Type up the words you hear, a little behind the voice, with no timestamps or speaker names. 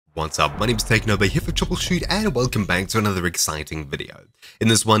What's up, my name is Takenova here for Troubleshoot and welcome back to another exciting video. In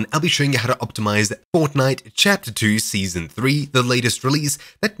this one, I'll be showing you how to optimize Fortnite Chapter 2 Season 3, the latest release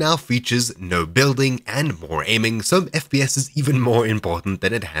that now features no building and more aiming, so FPS is even more important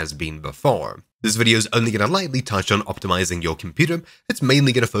than it has been before. This video is only going to lightly touch on optimizing your computer. It's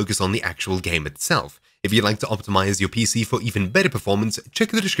mainly going to focus on the actual game itself. If you'd like to optimize your PC for even better performance, check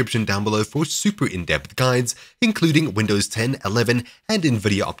the description down below for super in-depth guides, including Windows 10, 11, and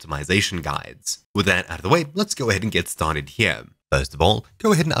NVIDIA optimization guides. With that out of the way, let's go ahead and get started here. First of all,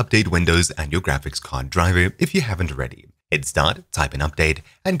 go ahead and update Windows and your graphics card driver if you haven't already. Hit Start, type in Update,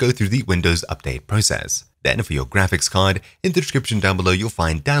 and go through the Windows update process. Then for your graphics card, in the description down below you'll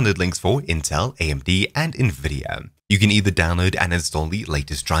find download links for Intel, AMD, and NVIDIA. You can either download and install the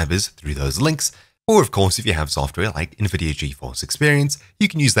latest drivers through those links, or of course if you have software like NVIDIA GeForce Experience, you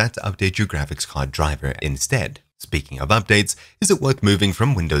can use that to update your graphics card driver instead. Speaking of updates, is it worth moving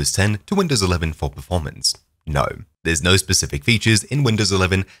from Windows 10 to Windows 11 for performance? No. There's no specific features in Windows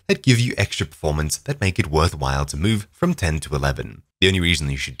 11 that give you extra performance that make it worthwhile to move from 10 to 11. The only reason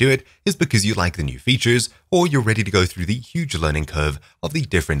you should do it is because you like the new features or you're ready to go through the huge learning curve of the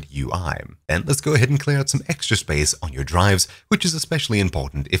different UI. Then let's go ahead and clear out some extra space on your drives, which is especially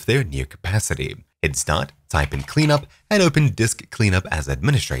important if they're near capacity. Hit Start, type in Cleanup, and open Disk Cleanup as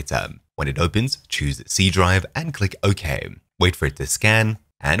administrator. When it opens, choose C drive and click OK. Wait for it to scan.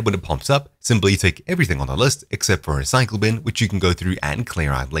 And when it pops up, simply tick everything on the list except for Recycle Bin, which you can go through and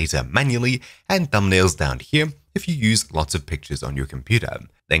clear out later manually, and thumbnails down here if you use lots of pictures on your computer.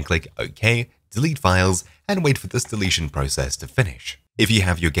 Then click OK, delete files, and wait for this deletion process to finish. If you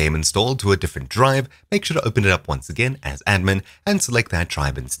have your game installed to a different drive, make sure to open it up once again as admin and select that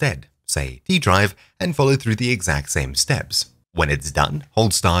drive instead, say D drive, and follow through the exact same steps. When it's done,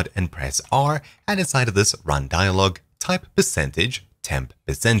 hold Start and press R, and inside of this run dialog, type %temp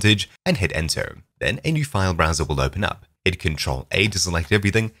 %, and hit enter. Then a new file browser will open up. Hit Ctrl A to select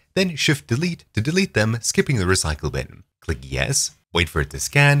everything, then Shift Delete to delete them, skipping the recycle bin. Click Yes, wait for it to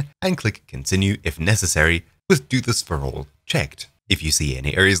scan, and click Continue if necessary, with Do This For All checked. If you see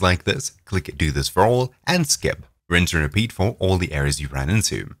any errors like this, click Do This For All and skip. Rinse and repeat for all the errors you ran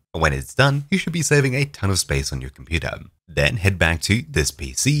into. When it's done, you should be saving a ton of space on your computer. Then head back to this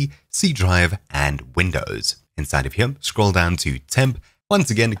PC, C drive, and Windows. Inside of here, scroll down to Temp,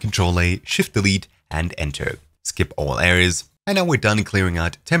 once again Ctrl A, Shift Delete, and Enter. Skip all errors, and now we're done clearing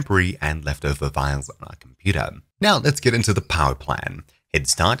out temporary and leftover files on our computer. Now let's get into the power plan. Hit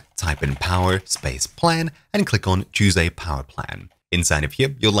Start, type in Power space Plan, and click on Choose a Power Plan. Inside of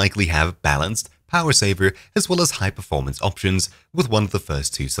here, you'll likely have Balanced, Power Saver, as well as High Performance options, with one of the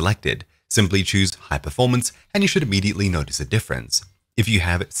first two selected. Simply choose High Performance, and you should immediately notice a difference. If you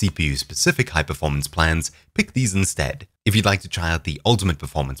have CPU-specific high-performance plans, pick these instead. If you'd like to try out the Ultimate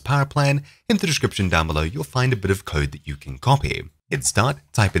Performance Power Plan, in the description down below you'll find a bit of code that you can copy. Hit Start,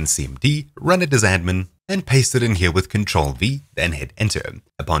 type in CMD, run it as admin, and paste it in here with Ctrl V, then hit Enter.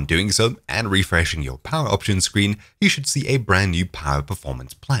 Upon doing so and refreshing your Power Options screen, you should see a brand new Power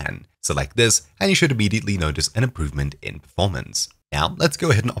Performance Plan. Select this, and you should immediately notice an improvement in performance. Now, let's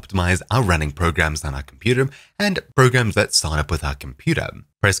go ahead and optimize our running programs on our computer and programs that start up with our computer.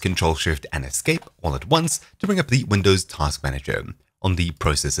 Press Ctrl Shift and Escape all at once to bring up the Windows Task Manager. On the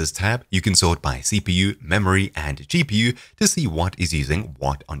Processes tab, you can sort by CPU, memory, and GPU to see what is using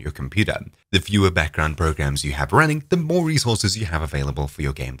what on your computer. The fewer background programs you have running, the more resources you have available for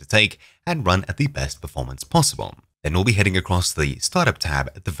your game to take and run at the best performance possible. Then we'll be heading across the Startup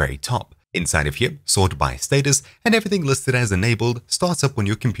tab at the very top. Inside of here, sort by status, and everything listed as enabled starts up when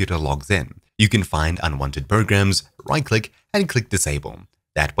your computer logs in. You can find unwanted programs, right-click, and click Disable.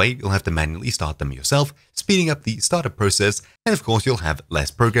 That way, you'll have to manually start them yourself, speeding up the startup process, and of course, you'll have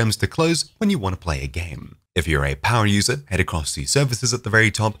less programs to close when you want to play a game. If you're a power user, head across to Services at the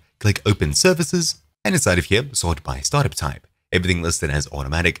very top, click Open Services, and inside of here, sort by startup type. Everything listed as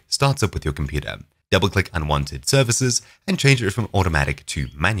automatic starts up with your computer. Double-click Unwanted Services, and change it from automatic to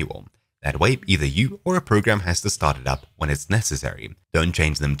manual. That way, either you or a program has to start it up when it's necessary. Don't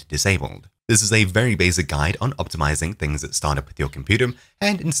change them to disabled. This is a very basic guide on optimizing things that start up with your computer,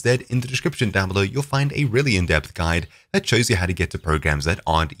 and instead, in the description down below, you'll find a really in-depth guide that shows you how to get to programs that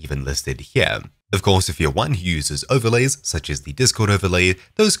aren't even listed here. Of course, if you're one who uses overlays, such as the Discord overlay,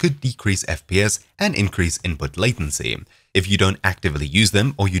 those could decrease FPS and increase input latency. If you don't actively use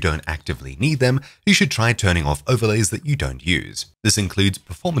them or you don't actively need them, you should try turning off overlays that you don't use. This includes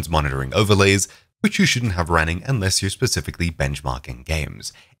performance monitoring overlays, which you shouldn't have running unless you're specifically benchmarking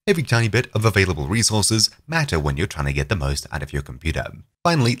games. Every tiny bit of available resources matter when you're trying to get the most out of your computer.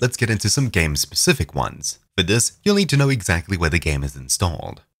 Finally, let's get into some game-specific ones. For this, you'll need to know exactly where the game is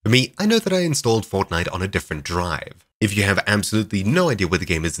installed. For me, I know that I installed Fortnite on a different drive. If you have absolutely no idea where the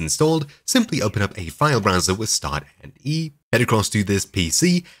game is installed, simply open up a file browser with Start and E, head across to this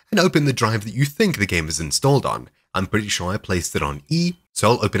PC, and open the drive that you think the game is installed on. I'm pretty sure I placed it on E,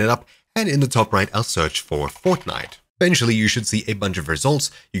 so I'll open it up, and in the top right I'll search for Fortnite. Eventually you should see a bunch of results.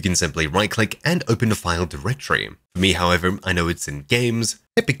 You can simply right-click and open the file directory. For me, however, I know it's in Games,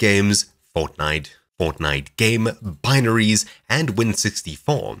 Epic Games, Fortnite Game, Binaries, and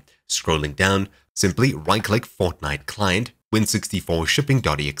Win64. Scrolling down, simply right-click Fortnite Client, Win64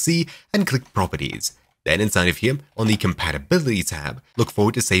 Shipping.exe, and click Properties. Then inside of here, on the Compatibility tab, look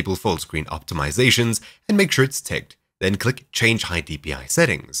for Disable Fullscreen Optimizations and make sure it's ticked. Then click Change High DPI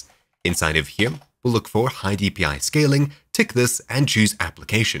Settings. Inside of here, we'll look for High DPI Scaling, tick this and choose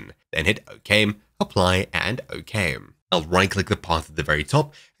Application. Then hit OK, Apply, and OK. I'll right-click the path at the very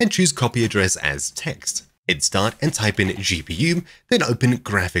top and choose Copy Address as text. Hit Start and type in GPU, then open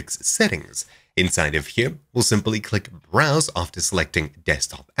Graphics Settings. Inside of here, we'll simply click Browse after selecting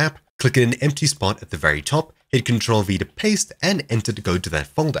Desktop App, click in an empty spot at the very top, hit Ctrl-V to paste, and enter to go to that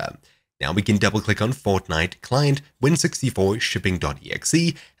folder. Now we can double-click on Fortnite Client, Win64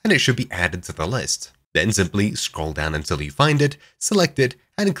 Shipping.exe, and it should be added to the list. Then simply scroll down until you find it, select it,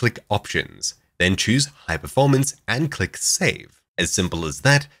 and click Options. Then choose High Performance and click Save. As simple as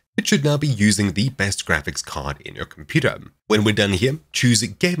that, it should now be using the best graphics card in your computer. When we're done here, choose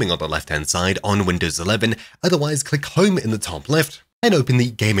Gaming on the left-hand side on Windows 11, otherwise click Home in the top left and open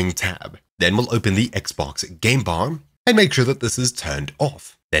the Gaming tab. Then we'll open the Xbox Game Bar and make sure that this is turned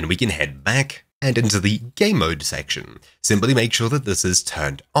off. Then we can head back and into the Game Mode section. Simply make sure that this is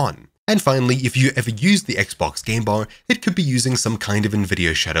turned on. And finally, if you ever use the Xbox Game Bar, it could be using some kind of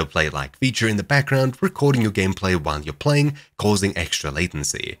NVIDIA Shadowplay-like feature in the background, recording your gameplay while you're playing, causing extra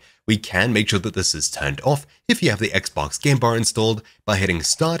latency. We can make sure that this is turned off if you have the Xbox Game Bar installed by hitting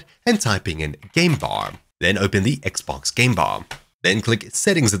Start and typing in Game Bar. Then open the Xbox Game Bar. Then click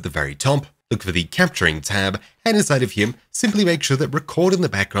Settings at the very top, look for the Capturing tab, and inside of here, simply make sure that Record in the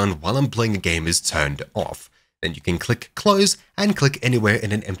background while I'm playing a game is turned off. Then you can click Close and click anywhere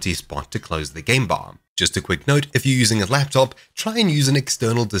in an empty spot to close the game bar. Just a quick note, if you're using a laptop, try and use an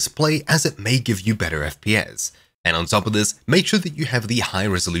external display as it may give you better FPS. And on top of this, make sure that you have the high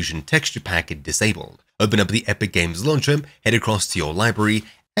resolution texture pack disabled. Open up the Epic Games launcher, head across to your library,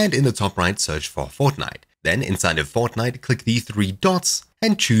 and in the top right search for Fortnite. Then inside of Fortnite, click the three dots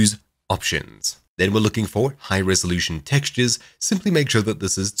and choose Options. Then we're looking for high resolution textures. Simply make sure that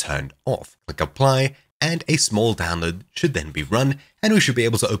this is turned off. Click Apply, and a small download should then be run, and we should be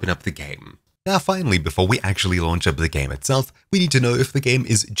able to open up the game. Now finally, before we actually launch up the game itself, we need to know if the game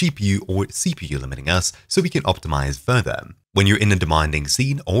is GPU or CPU limiting us so we can optimize further. When you're in a demanding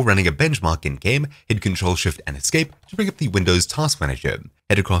scene or running a benchmark in-game, hit Ctrl Shift and Escape to bring up the Windows Task Manager.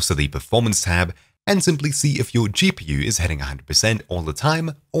 Head across to the Performance tab and simply see if your GPU is hitting 100% all the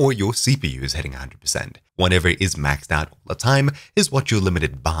time or your CPU is hitting 100%. Whatever is maxed out all the time is what you're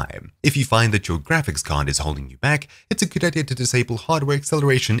limited by. If you find that your graphics card is holding you back, it's a good idea to disable hardware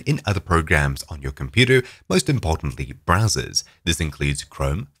acceleration in other programs on your computer, most importantly browsers. This includes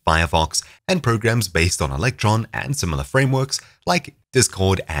Chrome, Firefox, and programs based on Electron and similar frameworks like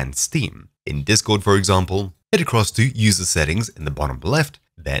Discord and Steam. In Discord, for example, head across to User Settings in the bottom left,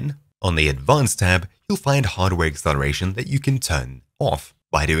 then on the Advanced tab, you'll find hardware acceleration that you can turn off.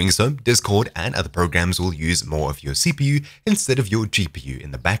 By doing so, Discord and other programs will use more of your CPU instead of your GPU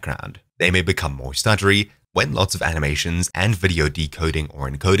in the background. They may become more stuttery when lots of animations and video decoding or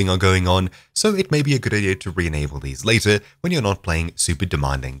encoding are going on, so it may be a good idea to re-enable these later when you're not playing super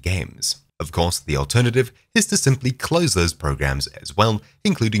demanding games. Of course, the alternative is to simply close those programs as well,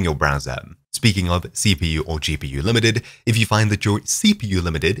 including your browser. Speaking of CPU or GPU limited, if you find that you're CPU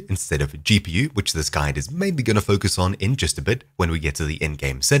limited instead of GPU, which this guide is mainly going to focus on in just a bit when we get to the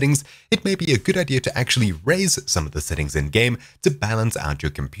in-game settings, it may be a good idea to actually raise some of the settings in-game to balance out your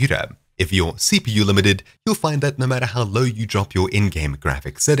computer. If you're CPU limited, you'll find that no matter how low you drop your in-game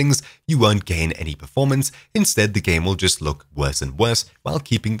graphics settings, you won't gain any performance. Instead, the game will just look worse and worse while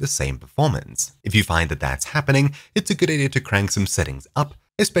keeping the same performance. If you find that that's happening, it's a good idea to crank some settings up,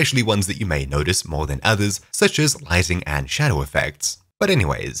 especially ones that you may notice more than others, such as lighting and shadow effects. But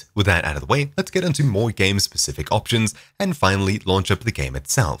anyways, with that out of the way, let's get into more game-specific options and finally launch up the game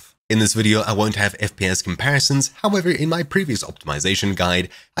itself. In this video, I won't have FPS comparisons, however, in my previous optimization guide,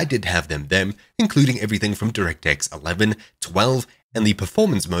 I did have them there, including everything from DirectX 11, 12, and the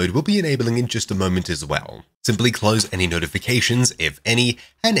performance mode will be enabling in just a moment as well. Simply close any notifications, if any,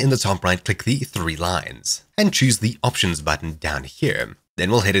 and in the top right, click the three lines, and choose the Options button down here. Then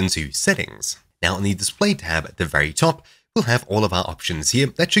we'll head into Settings. Now on the Display tab at the very top, we'll have all of our options here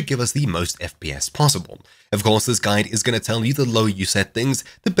that should give us the most FPS possible. Of course, this guide is going to tell you the lower you set things,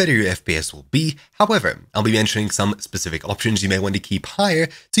 the better your FPS will be. However, I'll be mentioning some specific options you may want to keep higher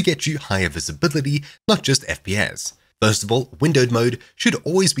to get you higher visibility, not just FPS. First of all, windowed mode should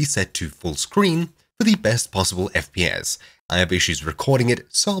always be set to full screen for the best possible FPS. I have issues recording it,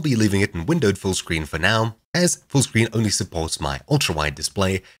 so I'll be leaving it in windowed full screen for now, as full screen only supports my ultra-wide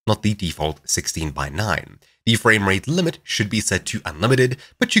display, not the default 16:9. The frame rate limit should be set to unlimited,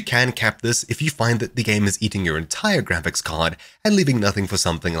 but you can cap this if you find that the game is eating your entire graphics card and leaving nothing for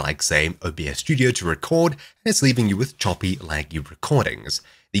something like, say, OBS Studio to record, and it's leaving you with choppy, laggy recordings.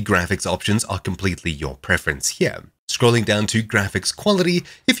 The graphics options are completely your preference here. Scrolling down to graphics quality,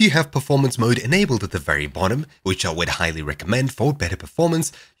 if you have performance mode enabled at the very bottom, which I would highly recommend for better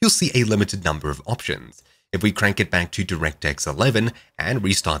performance, you'll see a limited number of options. If we crank it back to DirectX 11 and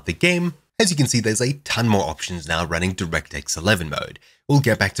restart the game, as you can see, there's a ton more options now running DirectX 11 mode. We'll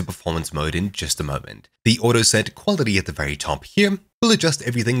get back to performance mode in just a moment. The auto set quality at the very top here will adjust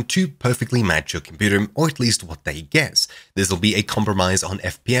everything to perfectly match your computer, or at least what they guess. This will be a compromise on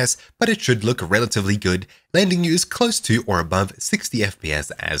FPS, but it should look relatively good, landing you as close to or above 60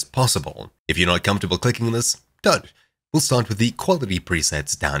 FPS as possible. If you're not comfortable clicking this, don't. We'll start with the quality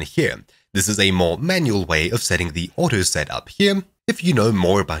presets down here. This is a more manual way of setting the auto setup here. If you know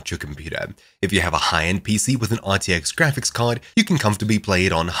more about your computer, if you have a high-end PC with an RTX graphics card, you can comfortably play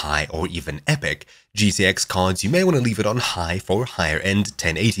it on high or even epic. GTX cards, you may want to leave it on high for higher-end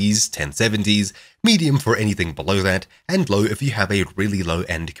 1080s, 1070s, medium for anything below that, and low if you have a really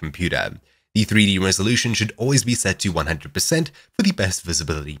low-end computer. The 3D resolution should always be set to 100% for the best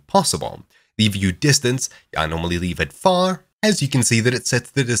visibility possible. The view distance, I normally leave it far, as you can see that it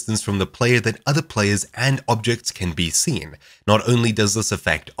sets the distance from the player that other players and objects can be seen. Not only does this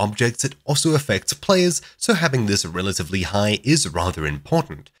affect objects, it also affects players, so having this relatively high is rather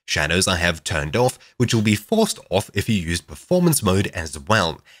important. Shadows I have turned off, which will be forced off if you use performance mode as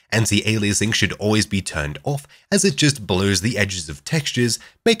well. Anti-aliasing should always be turned off, as it just blurs the edges of textures,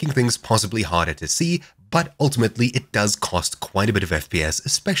 making things possibly harder to see, but ultimately it does cost quite a bit of FPS,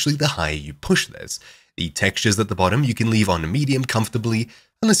 especially the higher you push this. The textures at the bottom you can leave on medium comfortably,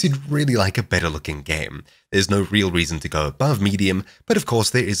 unless you'd really like a better looking game. There's no real reason to go above medium, but of course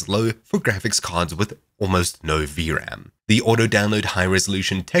there is low for graphics cards with almost no VRAM. The auto download high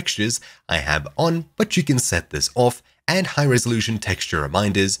resolution textures I have on, but you can set this off, and high resolution texture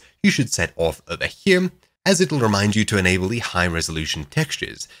reminders you should set off over here, as it'll remind you to enable the high resolution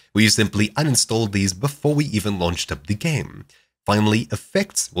textures. We've simply uninstalled these before we even launched up the game. Finally,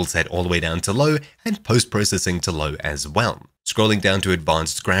 effects will set all the way down to low and post-processing to low as well. Scrolling down to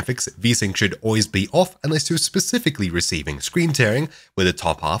advanced graphics, VSync should always be off unless you're specifically receiving screen tearing, where the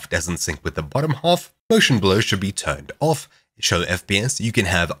top half doesn't sync with the bottom half. Motion blur should be turned off. Show FPS you can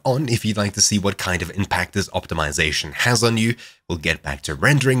have on if you'd like to see what kind of impact this optimization has on you. We'll get back to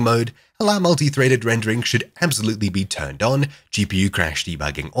rendering mode. Allow multi-threaded rendering should absolutely be turned on. GPU crash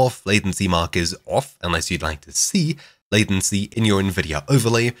debugging off. Latency markers off unless you'd like to see latency in your NVIDIA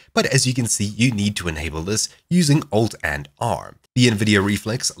overlay, but as you can see, you need to enable this using Alt and R. The NVIDIA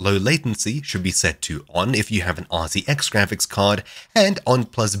Reflex low latency should be set to on if you have an RTX graphics card, and on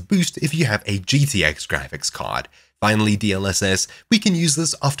plus boost if you have a GTX graphics card. Finally, DLSS, we can use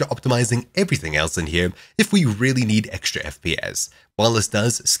this after optimizing everything else in here if we really need extra FPS. While this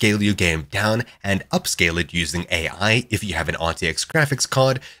does scale your game down and upscale it using AI if you have an RTX graphics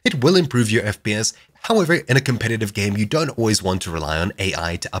card, it will improve your FPS. However, in a competitive game, you don't always want to rely on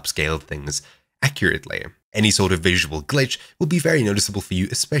AI to upscale things accurately. Any sort of visual glitch will be very noticeable for you,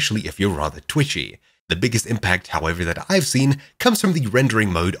 especially if you're rather twitchy. The biggest impact, however, that I've seen comes from the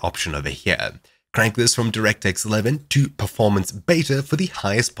rendering mode option over here. Crank this from DirectX 11 to Performance Beta for the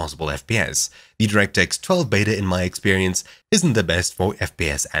highest possible FPS. The DirectX 12 Beta, in my experience, isn't the best for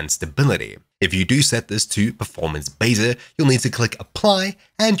FPS and stability. If you do set this to Performance Beta, you'll need to click Apply,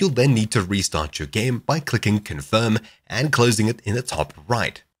 and you'll then need to restart your game by clicking Confirm and closing it in the top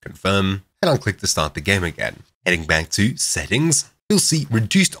right. Confirm, and I'll click to start the game again. Heading back to Settings, you'll see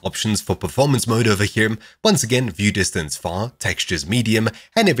reduced options for performance mode over here. Once again, view distance far, textures medium,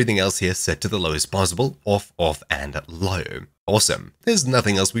 and everything else here set to the lowest possible, off, and low. Awesome. There's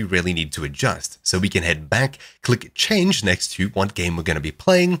nothing else we really need to adjust, so we can head back, click Change next to what game we're going to be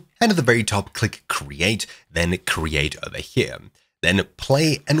playing, and at the very top click Create, then Create over here. Then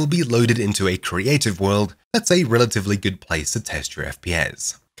Play, and we'll be loaded into a creative world. That's a relatively good place to test your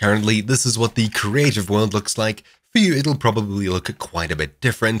FPS. Currently, this is what the creative world looks like. For you, it'll probably look quite a bit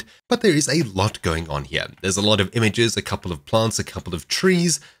different, but there is a lot going on here. There's a lot of images, a couple of plants, a couple of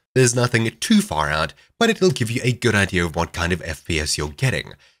trees, There's nothing too far out, but it'll give you a good idea of what kind of FPS you're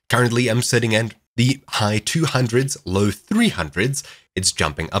getting. Currently, I'm sitting at the high 200s, low 300s. It's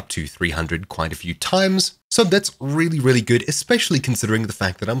jumping up to 300 quite a few times. So that's really good, especially considering the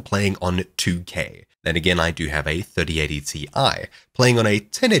fact that I'm playing on 2K. Then again, I do have a 3080 Ti. Playing on a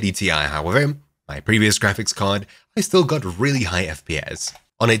 1080 Ti, however, my previous graphics card, I still got really high FPS.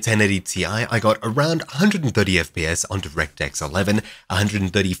 On a 1080 Ti, I got around 130 FPS on DirectX 11,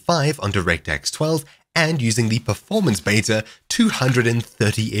 135 on DirectX 12, and using the performance beta,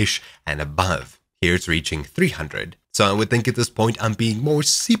 230-ish and above. Here it's reaching 300. So I would think at this point I'm being more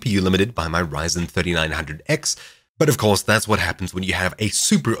CPU limited by my Ryzen 3900X, but of course that's what happens when you have a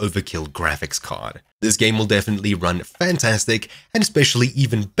super overkill graphics card. This game will definitely run fantastic, and especially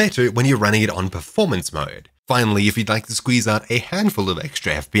even better when you're running it on performance mode. Finally, if you'd like to squeeze out a handful of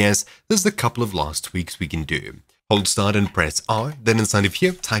extra FPS, there's a couple of last tweaks we can do. Hold start and press R, then inside of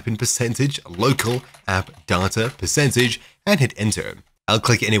here type in percentage, local, app, data, percentage, and hit enter. I'll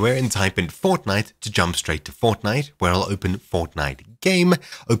click anywhere and type in Fortnite to jump straight to Fortnite, where I'll open Fortnite game,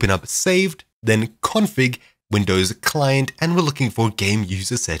 open up saved, then config, Windows client, and we're looking for game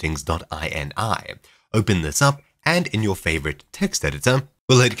user settings.ini. Open this up, and in your favorite text editor,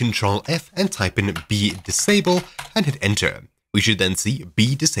 we'll hit Ctrl F and type in B disable and hit enter. We should then see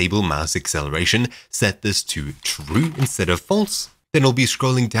B disable mouse acceleration, set this to true instead of false. Then we'll be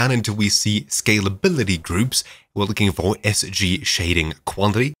scrolling down until we see scalability groups. We're looking for SG shading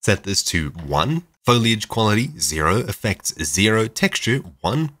quality, set this to 1, foliage quality 0, effects 0, texture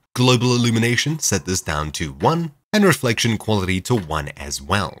 1, global illumination, set this down to 1, and reflection quality to 1 as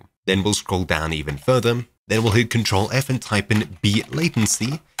well. Then we'll scroll down even further. Then we'll hit Ctrl F and type in B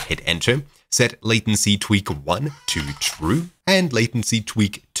latency, hit enter, set latency tweak 1 to true, and latency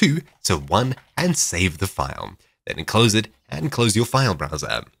tweak 2 to 1, and save the file. Then close it and close your file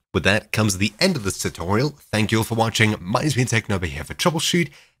browser. With that comes the end of this tutorial. Thank you all for watching. My name's been Technoba here for Troubleshoot,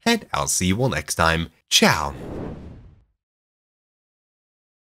 and I'll see you all next time. Ciao!